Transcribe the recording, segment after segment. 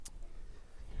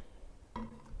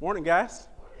Morning, guys.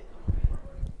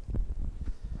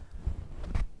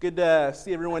 Good to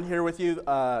see everyone here with you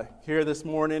here this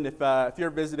morning. If you're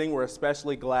visiting, we're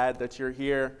especially glad that you're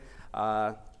here.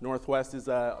 Northwest is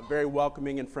a very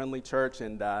welcoming and friendly church,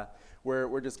 and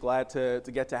we're just glad to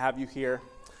get to have you here.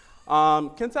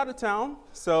 Kent's out of town,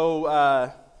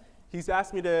 so he's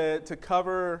asked me to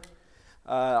cover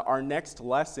our next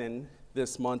lesson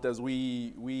this month as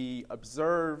we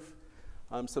observe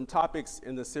some topics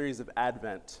in the series of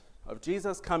Advent, of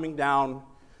Jesus coming down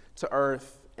to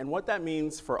earth and what that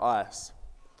means for us.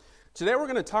 Today we're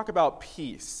going to talk about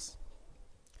peace.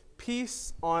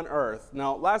 Peace on earth.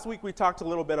 Now, last week we talked a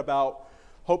little bit about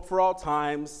hope for all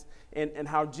times and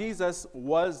how Jesus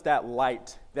was that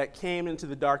light that came into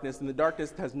the darkness, and the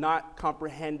darkness has not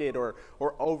comprehended or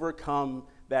overcome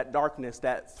that darkness,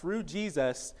 that through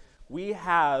Jesus we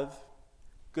have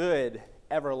good,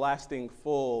 everlasting,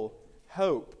 full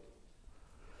hope.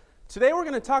 Today we're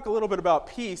going to talk a little bit about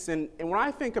peace, and when I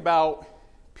think about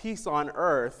peace on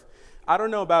earth, I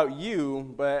don't know about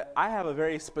you, but I have a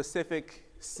very specific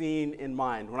scene in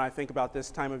mind when I think about this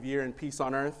time of year and peace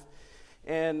on earth.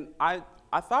 And I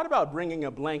thought about bringing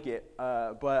a blanket,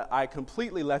 but I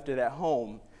completely left it at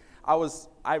home.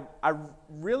 I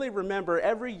really remember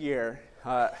every year,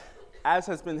 as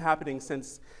has been happening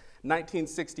since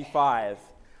 1965,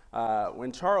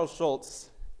 when Charles Schulz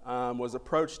was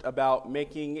approached about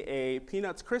making a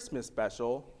Peanuts Christmas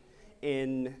special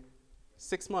in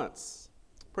 6 months.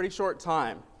 Pretty short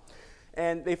time.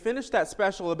 And they finished that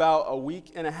special about a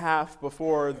week and a half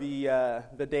before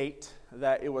the date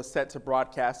that it was set to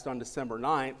broadcast on December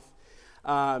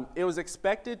 9th. It was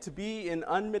expected to be an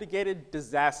unmitigated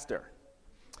disaster.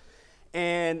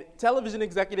 And television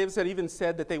executives had even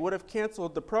said that they would have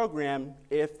canceled the program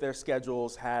if their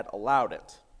schedules had allowed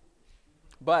it.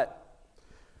 But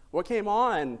what came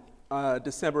on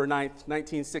December 9th,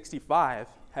 1965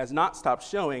 has not stopped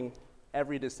showing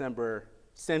every December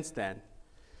since then.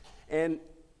 And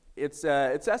it's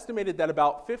estimated that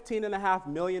about 15.5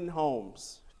 million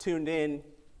homes tuned in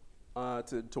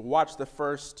to watch the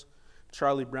first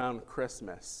Charlie Brown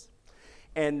Christmas.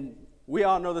 And we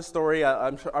all know the story.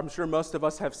 I'm sure most of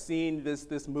us have seen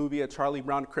this movie, A Charlie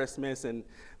Brown Christmas, and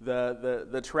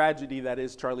the tragedy that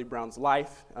is Charlie Brown's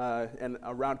life and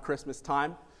around Christmas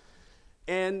time.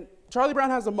 And Charlie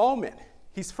Brown has a moment.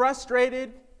 He's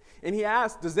frustrated, and he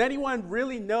asks, does anyone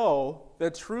really know the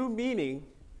true meaning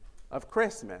of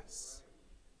Christmas?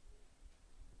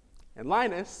 And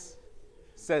Linus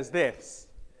says this.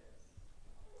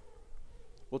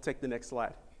 We'll take the next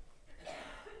slide.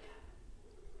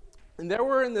 And there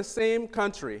were in the same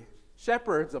country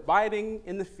shepherds abiding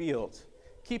in the field,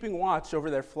 keeping watch over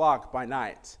their flock by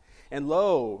night. And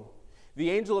lo,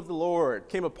 the angel of the Lord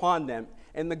came upon them,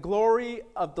 and the glory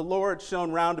of the Lord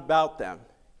shone round about them,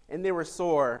 and they were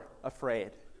sore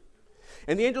afraid.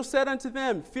 And the angel said unto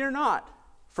them, fear not,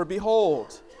 for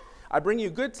behold, I bring you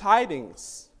good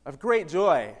tidings of great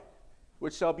joy,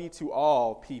 which shall be to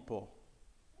all people.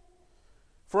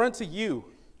 For unto you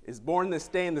is born this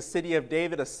day in the city of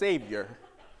David a Savior,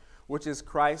 which is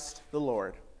Christ the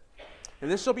Lord. And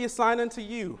this shall be a sign unto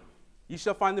you. You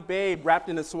shall find the babe wrapped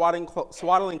in swaddling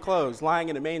clothes, lying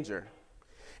in a manger.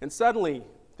 And suddenly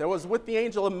there was with the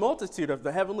angel a multitude of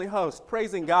the heavenly host,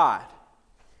 praising God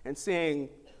and saying,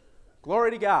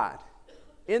 glory to God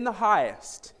in the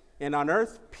highest, and on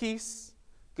earth peace,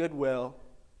 goodwill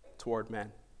toward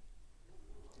men.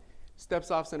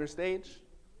 Steps off center stage,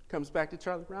 comes back to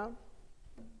Charlie Brown.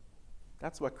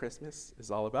 That's what Christmas is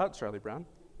all about, Charlie Brown.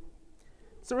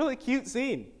 It's a really cute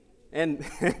scene, and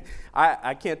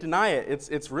I can't deny it.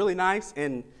 It's really nice,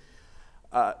 and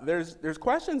there's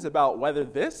questions about whether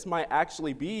this might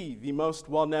actually be the most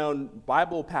well-known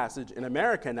Bible passage in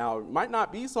America now. It might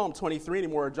not be Psalm 23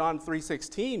 anymore or John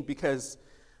 3:16, because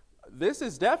this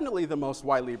is definitely the most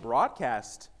widely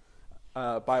broadcast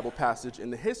Bible passage in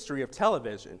the history of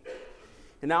television.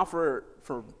 And now for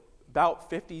about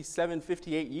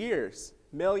 58 years,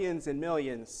 millions and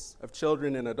millions of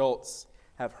children and adults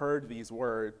have heard these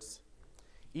words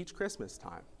each Christmas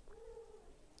time.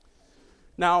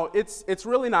 Now, it's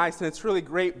really nice and it's really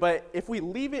great, but if we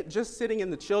leave it just sitting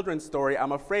in the children's story,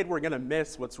 I'm afraid we're going to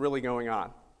miss what's really going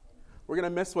on. We're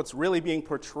going to miss what's really being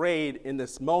portrayed in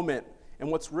this moment and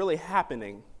what's really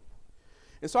happening.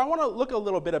 And so I want to look a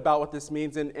little bit about what this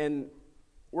means, and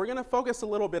we're going to focus a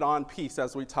little bit on peace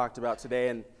as we talked about today.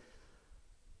 And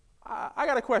I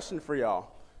got a question for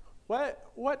y'all.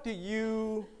 What do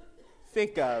you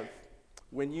think of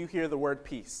when you hear the word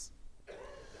peace?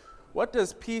 What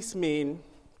does peace mean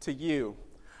to you?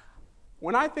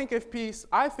 When I think of peace,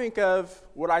 I think of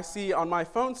what I see on my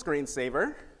phone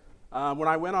screensaver, When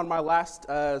I went on my last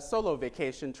solo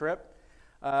vacation trip,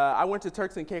 I went to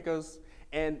Turks and Caicos,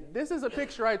 and this is a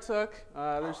picture I took.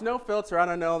 There's no filter. I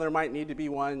don't know. There might need to be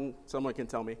one. Someone can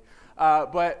tell me.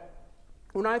 But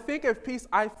when I think of peace,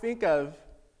 I think of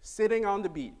sitting on the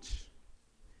beach,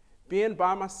 being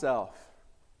by myself,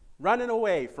 running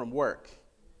away from work,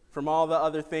 from all the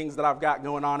other things that I've got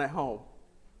going on at home,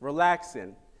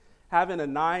 relaxing, having a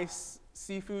nice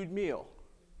seafood meal,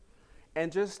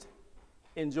 and just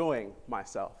enjoying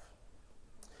myself.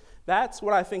 That's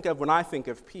what I think of when I think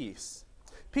of peace.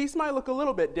 Peace might look a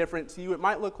little bit different to you. It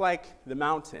might look like the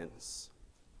mountains.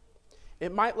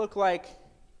 It might look like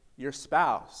your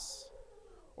spouse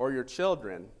or your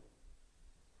children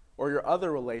or your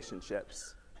other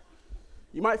relationships.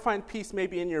 You might find peace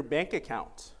maybe in your bank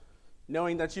account,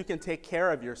 knowing that you can take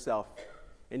care of yourself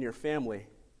and your family.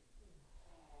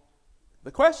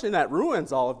 The question that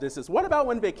ruins all of this is, what about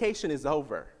when vacation is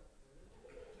over?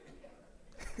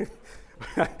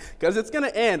 Because it's going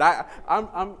to end.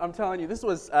 I'm telling you, this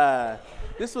was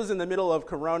in the middle of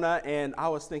Corona, and I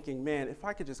was thinking, man, if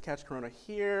I could just catch Corona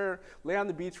here, lay on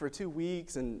the beach for 2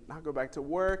 weeks, and not go back to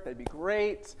work, that'd be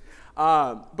great.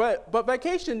 But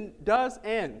vacation does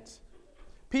end.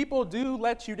 People do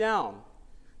let you down.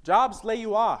 Jobs lay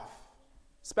you off.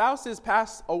 Spouses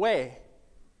pass away.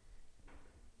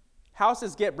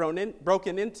 Houses get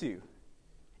broken into.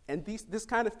 And this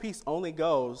kind of peace only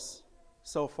goes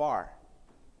so far.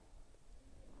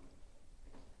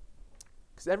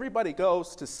 Because everybody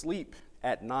goes to sleep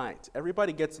at night.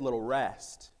 Everybody gets a little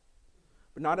rest.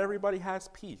 But not everybody has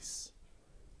peace.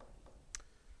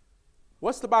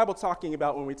 What's the Bible talking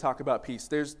about when we talk about peace?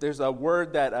 There's a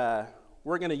word that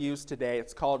we're going to use today.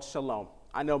 It's called shalom.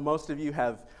 I know most of you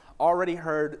have already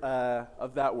heard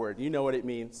of that word. You know what it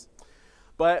means.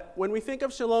 But when we think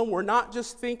of shalom, we're not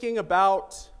just thinking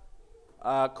about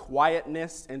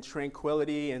quietness and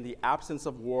tranquility and the absence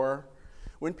of war.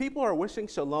 When people are wishing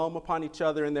shalom upon each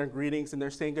other in their greetings and they're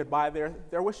saying goodbye,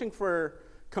 they're wishing for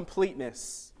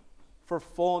completeness, for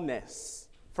fullness,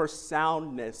 for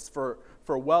soundness, for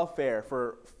welfare,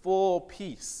 for full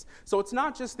peace. So it's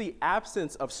not just the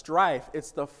absence of strife,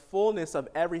 it's the fullness of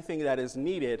everything that is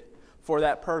needed for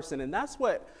that person. And that's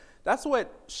what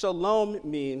shalom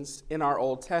means in our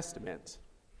Old Testament.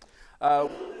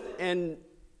 And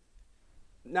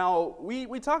now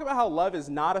we talk about how love is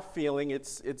not a feeling,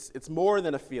 it's more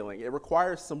than a feeling. It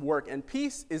requires some work, and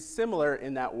peace is similar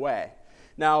in that way.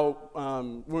 Now,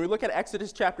 when we look at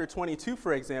Exodus chapter 22,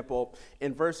 for example,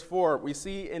 in verse 4, we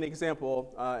see an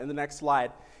example in the next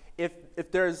slide. We're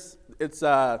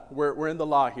in the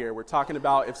law here. We're talking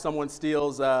about if someone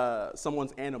steals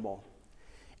someone's animal.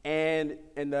 And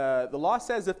the law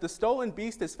says if the stolen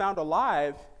beast is found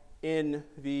alive in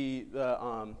the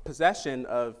possession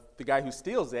of the guy who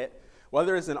steals it,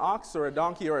 whether it's an ox or a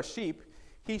donkey or a sheep,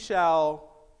 he shall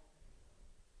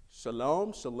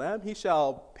he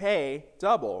shall pay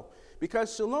double.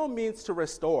 Because shalom means to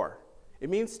restore. It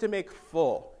means to make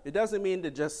full. It doesn't mean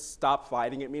to just stop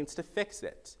fighting. It means to fix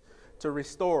it, to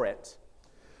restore it.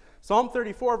 Psalm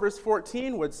 34 verse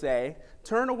 14 would say,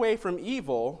 turn away from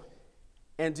evil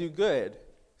and do good.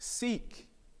 Seek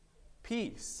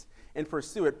peace and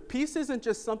pursue it. Peace isn't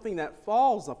just something that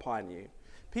falls upon you.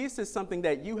 Peace is something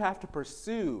that you have to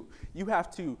pursue. You have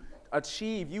to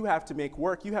achieve. You have to make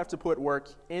work. You have to put work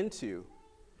into.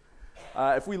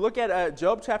 If we look at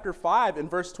Job chapter 5 and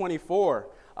verse 24,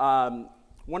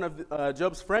 one of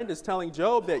Job's friend is telling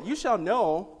Job that you shall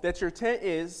know that your tent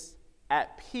is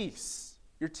at peace.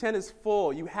 Your tent is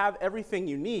full. You have everything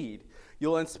you need.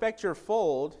 You'll inspect your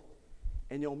fold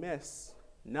and you'll miss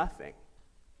nothing.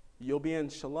 You'll be in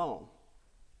shalom.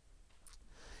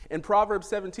 In Proverbs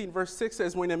 17 verse 6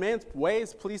 says, when a man's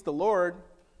ways please the Lord,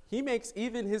 he makes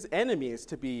even his enemies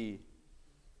to be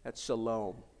at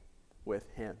shalom with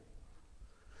him.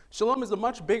 Shalom is a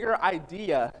much bigger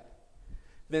idea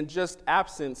than just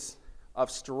absence of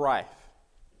strife.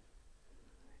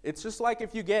 It's just like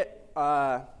if you get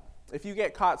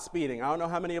caught speeding. I don't know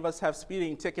how many of us have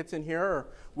speeding tickets in here or are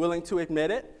willing to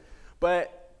admit it,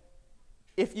 but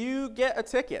if you get a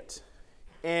ticket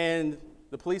and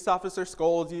the police officer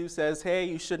scolds you, says, hey,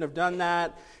 you shouldn't have done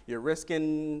that, you're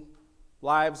risking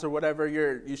lives or whatever,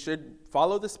 you should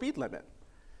follow the speed limit.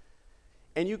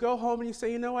 And you go home and you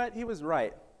say, you know what, he was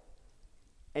right.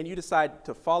 And you decide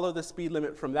to follow the speed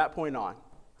limit from that point on.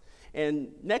 And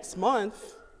next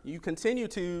month, you continue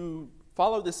to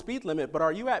follow the speed limit, but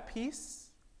are you at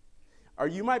peace? Or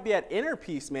you might be at inner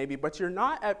peace maybe, but you're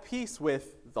not at peace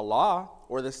with the law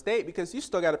or the state because you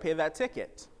still got to pay that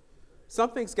ticket.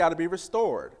 Something's got to be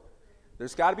restored.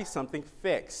 There's got to be something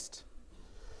fixed.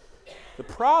 The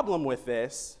problem with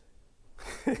this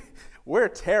We're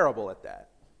terrible at that.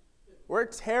 We're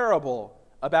terrible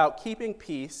about keeping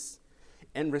peace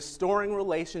and restoring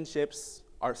relationships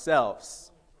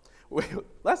ourselves.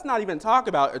 Let's not even talk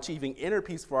about achieving inner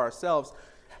peace for ourselves.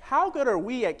 How good are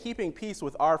we at keeping peace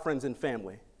with our friends and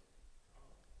family?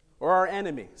 Or our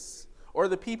enemies? Or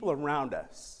the people around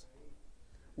us?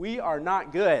 We are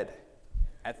not good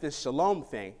at this shalom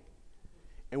thing,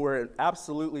 and we're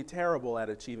absolutely terrible at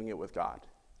achieving it with God.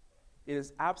 It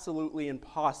is absolutely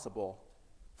impossible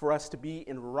for us to be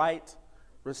in right,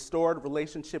 restored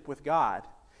relationship with God.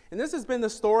 And this has been the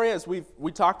story, as we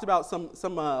talked about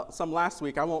some last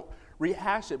week. I won't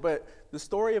rehash it, but the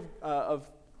story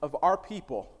of our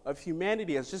people, of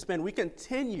humanity, has just been we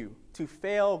continue to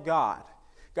fail God.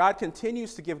 God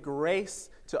continues to give grace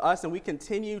to us, and we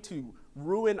continue to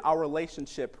ruin our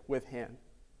relationship with Him.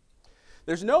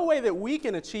 There's no way that we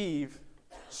can achieve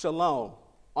shalom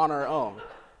on our own.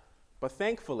 But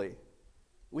thankfully,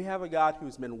 we have a God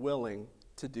who's been willing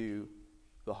to do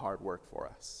the hard work for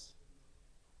us.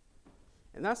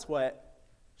 And that's what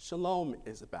shalom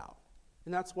is about.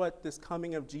 And that's what this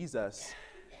coming of Jesus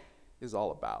is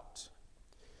all about.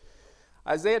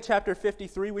 Isaiah chapter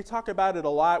 53, we talk about it a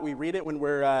lot. We read it when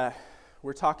we're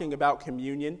talking about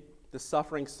communion, the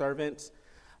suffering servant.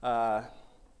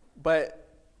 But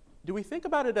do we think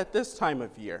about it at this time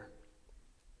of year?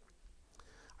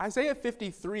 Isaiah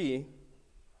 53,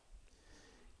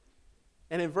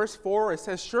 and in verse 4, it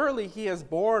says, "Surely he has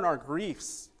borne our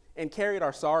griefs and carried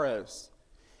our sorrows,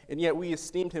 and yet we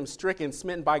esteemed him stricken,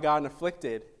 smitten by God, and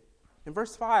afflicted." In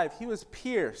verse 5, "He was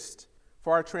pierced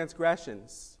for our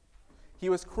transgressions. He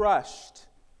was crushed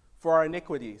for our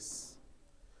iniquities.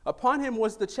 Upon him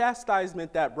was the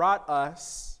chastisement that brought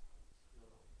us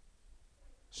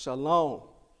shalom,"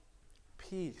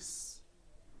 peace.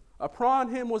 Upon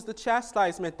him was the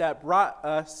chastisement that brought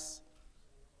us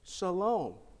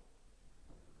shalom.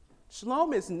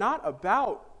 Shalom is not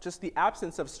about just the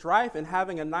absence of strife and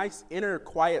having a nice inner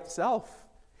quiet self.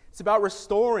 It's about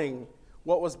restoring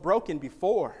what was broken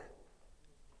before.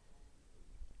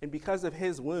 And because of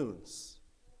his wounds,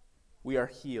 we are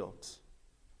healed.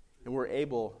 And we're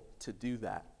able to do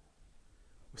that.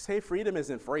 We say freedom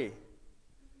isn't free.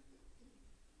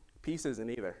 Peace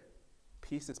isn't either.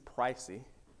 Peace is pricey.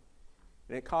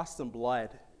 And it costs some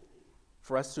blood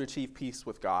for us to achieve peace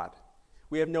with God.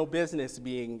 We have no business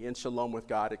being in shalom with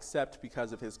God except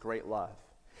because of his great love.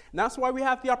 And that's why we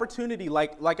have the opportunity,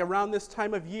 like around this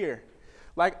time of year,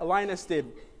 like Linus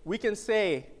did, we can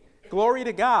say, "Glory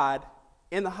to God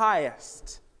in the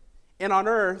highest, and on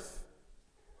earth,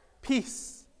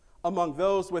 peace among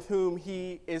those with whom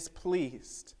he is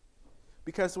pleased."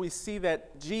 Because we see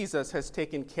that Jesus has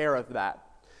taken care of that.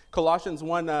 Colossians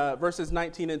 1, verses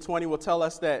 19 and 20 will tell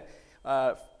us that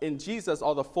in Jesus,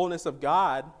 all the fullness of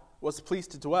God was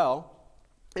pleased to dwell,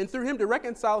 and through him to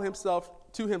reconcile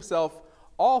to himself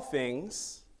all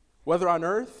things, whether on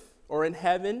earth or in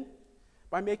heaven,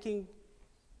 by making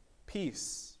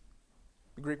peace.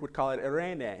 The Greek would call it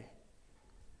eirene,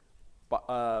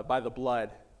 by the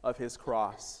blood of his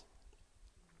cross.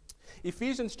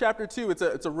 Ephesians chapter 2, it's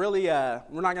a really,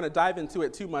 we're not going to dive into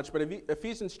it too much, but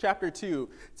Ephesians chapter 2,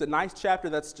 it's a nice chapter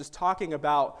that's just talking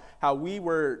about how we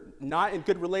were not in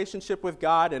good relationship with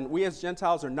God, and we as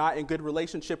Gentiles are not in good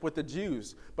relationship with the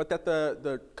Jews, but that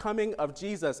the coming of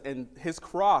Jesus and his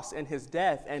cross and his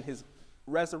death and his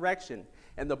resurrection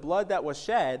and the blood that was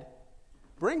shed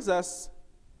brings us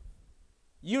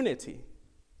unity,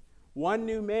 one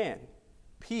new man,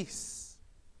 peace.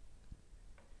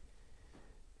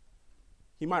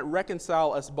 He might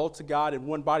reconcile us both to God in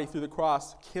one body through the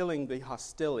cross, killing the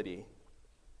hostility,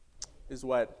 is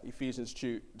what Ephesians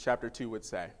chapter 2 would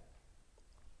say.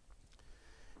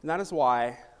 And that is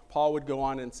why Paul would go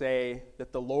on and say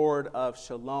that the Lord of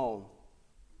Shalom,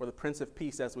 or the Prince of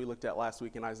Peace, as we looked at last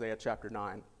week in Isaiah chapter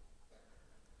 9,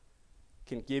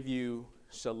 can give you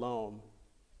shalom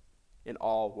in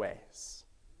all ways.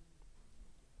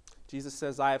 Jesus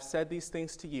says, "I have said these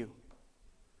things to you,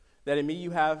 that in me you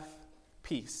have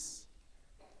peace.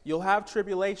 You'll have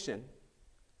tribulation.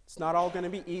 It's not all going to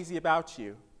be easy about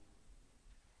you.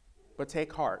 But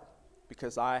take heart,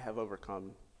 because I have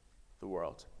overcome the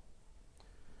world."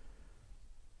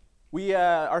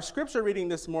 Our scripture reading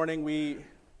this morning, we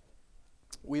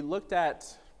looked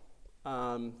at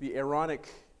the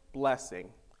Aaronic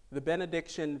blessing, the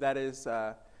benediction that is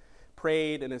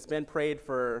prayed, and it's been prayed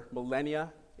for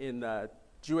millennia in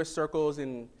Jewish circles,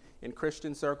 in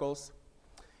Christian circles.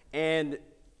 And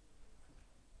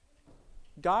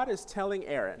God is telling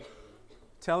Aaron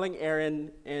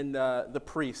and the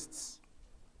priests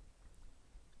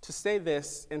to say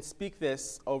this and speak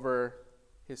this over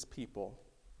his people.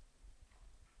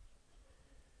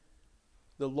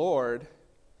 The Lord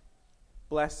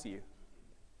bless you.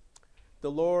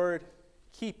 The Lord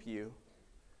keep you.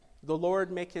 The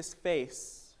Lord make his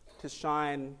face to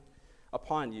shine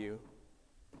upon you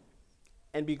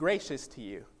and be gracious to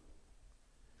you.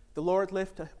 The Lord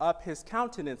lift up his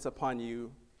countenance upon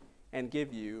you and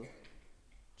give you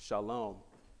shalom,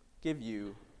 give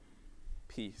you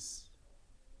peace.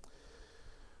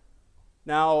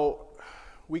 Now,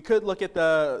 we could look at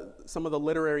some of the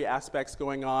literary aspects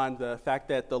going on, the fact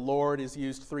that the Lord is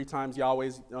used 3 times,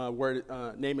 Yahweh's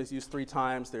name is used 3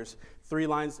 times. There's 3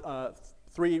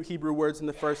 Hebrew words in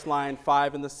the first line,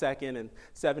 5 in the second, and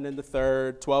 7 in the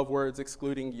third, 12 words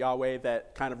excluding Yahweh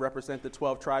that kind of represent the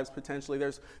 12 tribes potentially.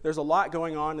 There's a lot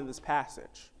going on in this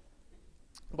passage.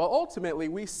 But ultimately,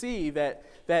 we see that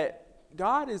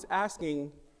God is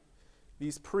asking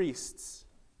these priests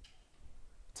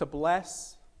to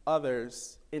bless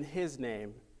others in his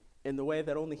name in the way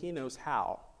that only he knows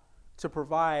how, to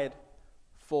provide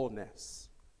fullness.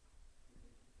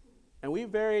 And we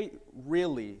very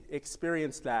really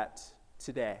experience that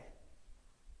today,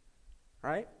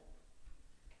 right?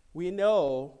 We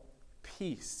know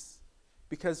peace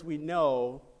because we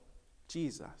know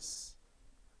Jesus.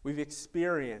 We've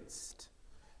experienced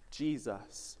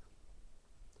Jesus.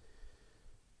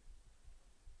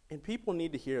 And people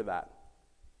need to hear that.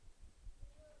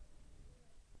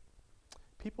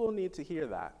 People need to hear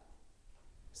that.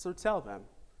 So tell them.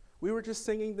 We were just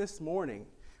singing this morning,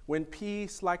 when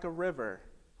peace like a river,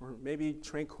 or maybe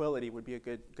tranquility would be a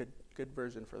good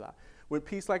version for that. When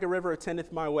peace like a river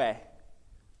attendeth my way,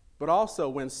 but also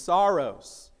when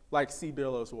sorrows like sea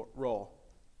billows roll.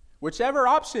 Whichever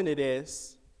option it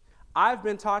is, I've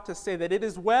been taught to say that it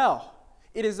is well.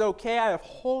 It is okay. I have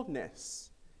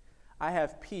wholeness. I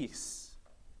have peace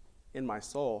in my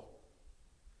soul.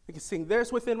 We can sing,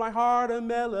 there's within my heart a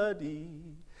melody.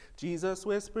 Jesus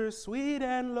whispers sweet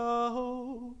and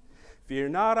low. Fear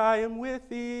not, I am with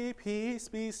thee. Peace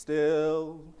be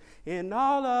still. In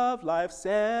all of life's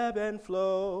ebb and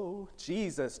flow.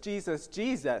 Jesus, Jesus,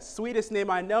 Jesus. Sweetest name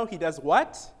I know. He does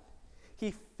what?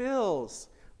 He fills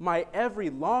my every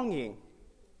longing.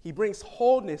 He brings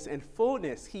wholeness and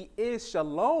fullness. He is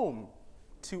shalom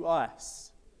to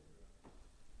us.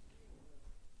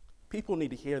 People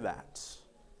need to hear that.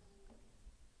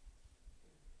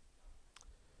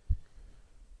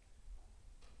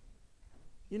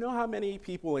 You know how many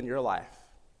people in your life,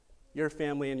 your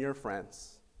family and your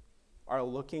friends, are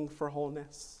looking for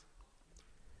wholeness?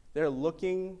 They're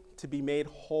looking to be made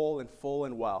whole and full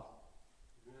and well.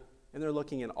 And they're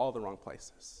looking in all the wrong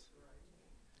places.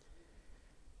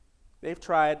 They've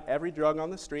tried every drug on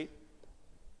the street.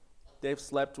 They've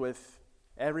slept with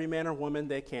every man or woman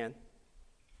they can.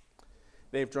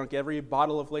 They've drunk every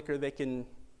bottle of liquor they can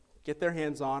get their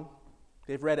hands on.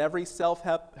 They've read every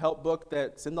self-help book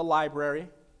that's in the library.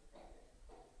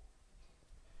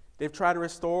 They've tried to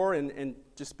restore and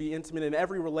just be intimate in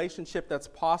every relationship that's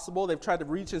possible. They've tried to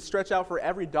reach and stretch out for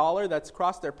every dollar that's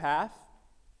crossed their path.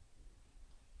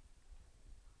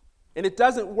 And it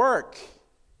doesn't work.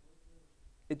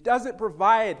 It doesn't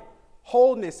provide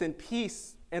wholeness and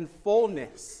peace and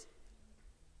fullness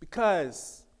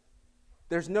because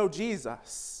there's no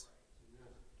Jesus.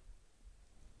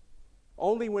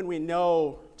 Only when we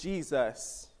know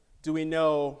Jesus do we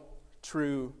know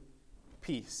true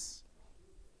peace.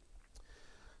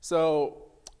 So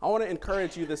I want to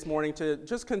encourage you this morning to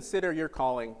just consider your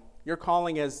calling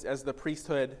as the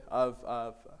priesthood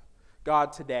of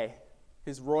God today,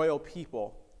 his royal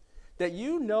people, that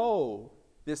you know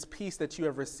this peace that you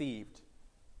have received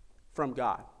from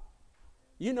God.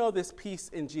 You know this peace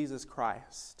in Jesus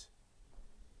Christ.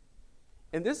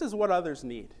 And this is what others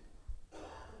need.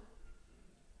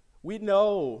 We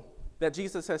know that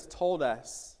Jesus has told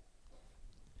us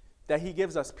that he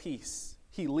gives us peace.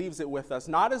 He leaves it with us,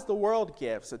 not as the world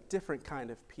gives, a different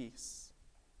kind of peace.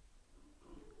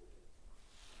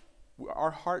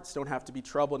 Our hearts don't have to be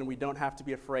troubled and we don't have to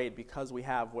be afraid because we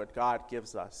have what God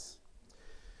gives us.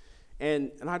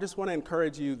 And I just want to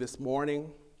encourage you this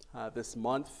morning, this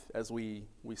month, as we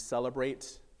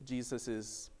celebrate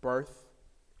Jesus' birth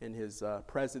and his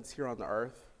presence here on the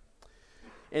earth.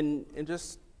 And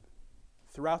just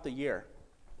throughout the year,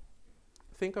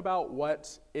 think about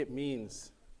what it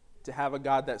means to have a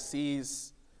God that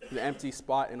sees the empty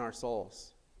spot in our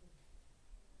souls,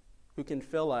 who can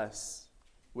fill us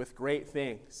with great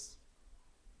things,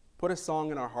 put a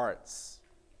song in our hearts,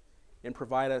 and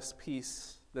provide us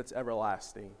peace that's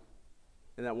everlasting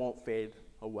and that won't fade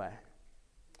away.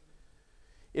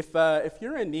 If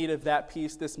you're in need of that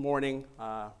peace this morning,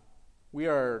 we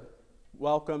are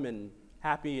welcome and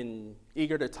happy and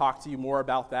eager to talk to you more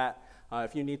about that.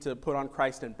 If you need to put on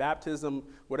Christ in baptism,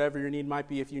 whatever your need might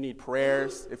be, if you need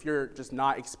prayers, if you're just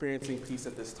not experiencing peace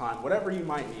at this time, whatever you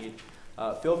might need,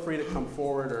 feel free to come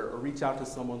forward or reach out to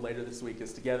someone later this week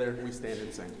as together we stand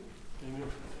and sing. Amen.